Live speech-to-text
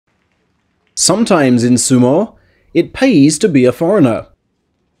Sometimes in sumo, it pays to be a foreigner.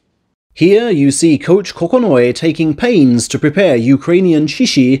 Here you see Coach Kokonoi taking pains to prepare Ukrainian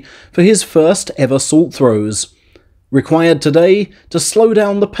Shishi for his first ever salt throws, required today to slow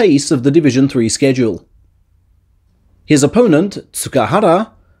down the pace of the Division 3 schedule. His opponent,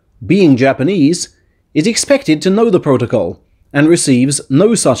 Tsukahara, being Japanese, is expected to know the protocol and receives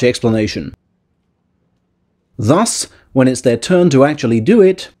no such explanation. Thus, when it's their turn to actually do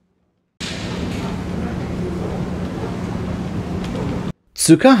it,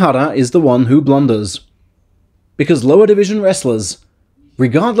 Tsukahara is the one who blunders, because lower division wrestlers,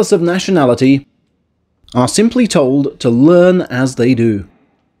 regardless of nationality, are simply told to learn as they do.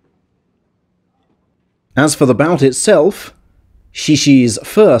 As for the bout itself, Shishi's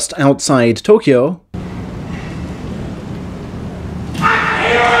first outside Tokyo,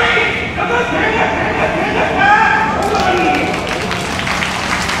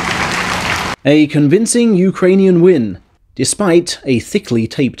 a convincing Ukrainian win, despite a thickly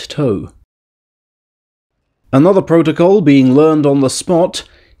taped toe. Another protocol being learned on the spot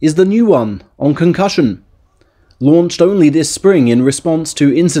is the new one on concussion, launched only this spring in response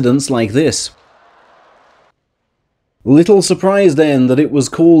to incidents like this. Little surprise then that it was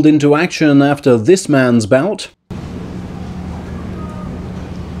called into action after this man's bout.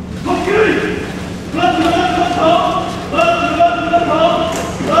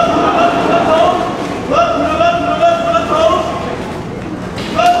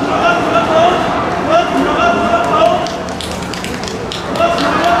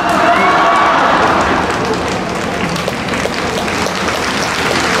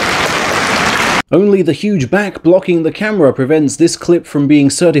 Only the huge back blocking the camera prevents this clip from being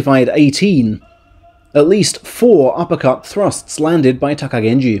certified 18. At least 4 uppercut thrusts landed by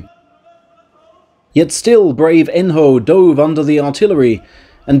Takagenji. Yet still brave Enho dove under the artillery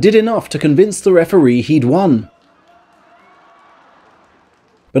and did enough to convince the referee he'd won.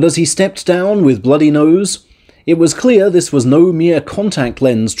 But as he stepped down with bloody nose, it was clear this was no mere contact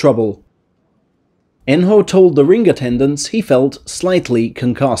lens trouble. Enho told the ring attendants he felt slightly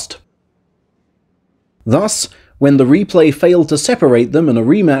concussed. Thus, when the replay failed to separate them and a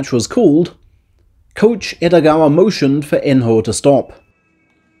rematch was called, Coach Edagawa motioned for Enho to stop.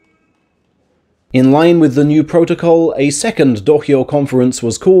 In line with the new protocol, a second dohyo conference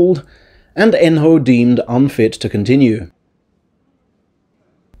was called, and Enho deemed unfit to continue.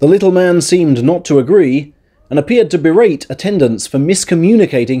 The little man seemed not to agree, and appeared to berate attendants for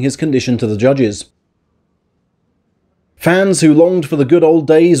miscommunicating his condition to the judges. Fans who longed for the good old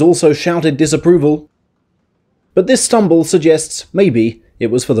days also shouted disapproval, but this stumble suggests maybe it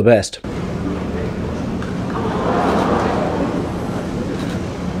was for the best.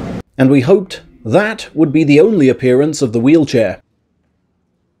 And we hoped that would be the only appearance of the wheelchair.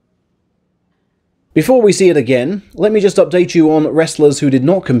 Before we see it again, let me just update you on wrestlers who did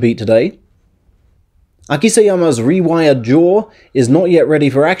not compete today. Akisayama's rewired jaw is not yet ready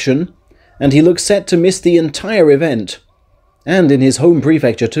for action, and he looks set to miss the entire event, and in his home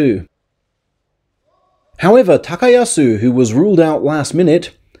prefecture too. However, Takayasu, who was ruled out last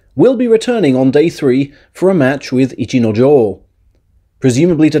minute, will be returning on day 3 for a match with Ichinojo,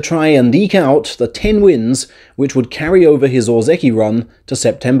 presumably to try and eke out the 10 wins which would carry over his Ozeki run to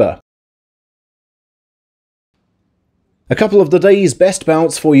September. A couple of the day's best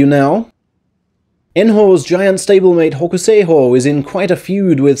bouts for you now. Enho's giant stablemate Hokuseiho is in quite a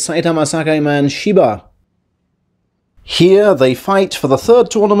feud with Saitama Sakai-man Shiba. Here they fight for the 3rd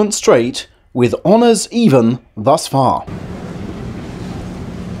tournament straight, with honours even thus far.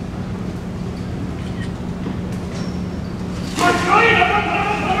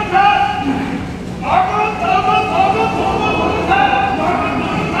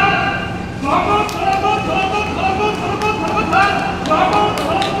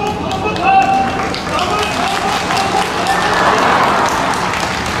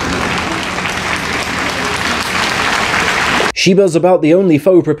 Shiba's about the only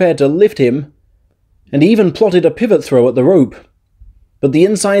foe prepared to lift him, and he even plotted a pivot throw at the rope. But the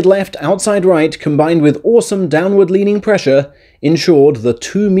inside left, outside right, combined with awesome downward-leaning pressure, ensured the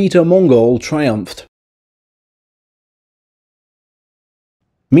 2-meter Mongol triumphed.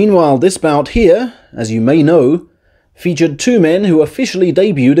 Meanwhile, this bout here, as you may know, featured 2 men who officially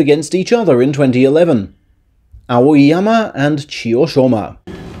debuted against each other in 2011, Aoiyama and Chiyoshoma.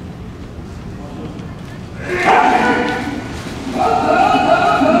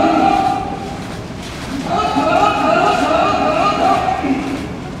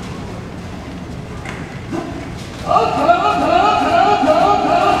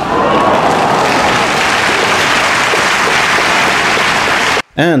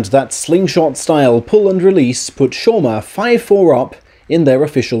 And that slingshot-style pull and release put Shoma 5-4 up in their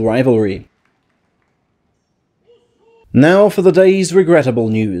official rivalry. Now for the day's regrettable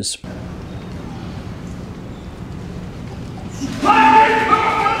news.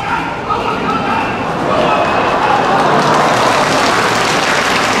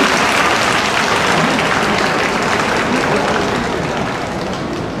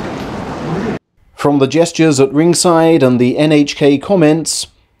 From the gestures at ringside and the NHK comments,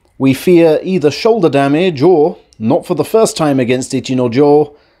 we fear either shoulder damage or, not for the first time against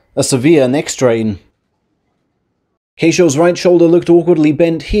Ichinojo, a severe neck strain. Keisho's right shoulder looked awkwardly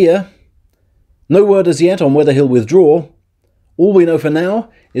bent here. No word as yet on whether he'll withdraw. All we know for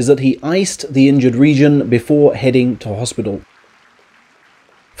now is that he iced the injured region before heading to hospital.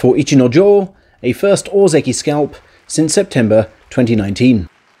 For Ichinojo, a first Ozeki scalp since September 2019.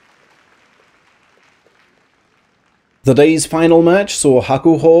 The day's final match saw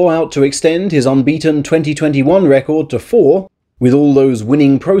Hakuho out to extend his unbeaten 2021 record to 4, with all those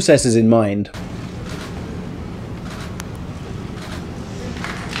winning processes in mind.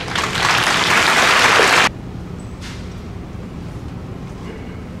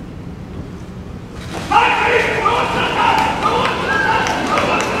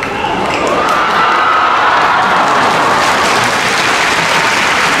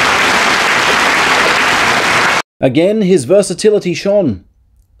 Again, his versatility shone,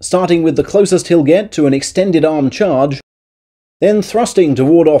 starting with the closest he'll get to an extended arm charge, then thrusting to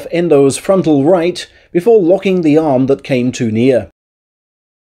ward off Endo's frontal right before locking the arm that came too near.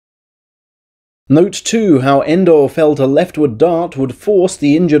 Note too how Endo felt a leftward dart would force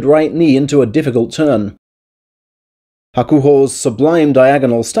the injured right knee into a difficult turn. Hakuho's sublime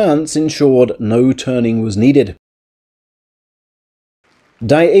diagonal stance ensured no turning was needed.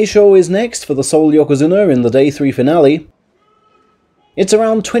 Daieisho is next for the Seoul Yokozuna in the Day 3 finale. It's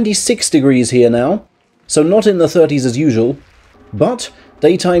around 26 degrees here now, so not in the 30s as usual, but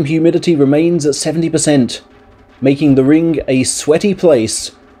daytime humidity remains at 70%, making the ring a sweaty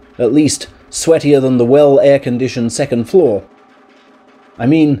place, at least sweatier than the well-air-conditioned second floor. I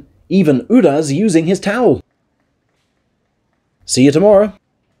mean, even Ura's using his towel. See you tomorrow.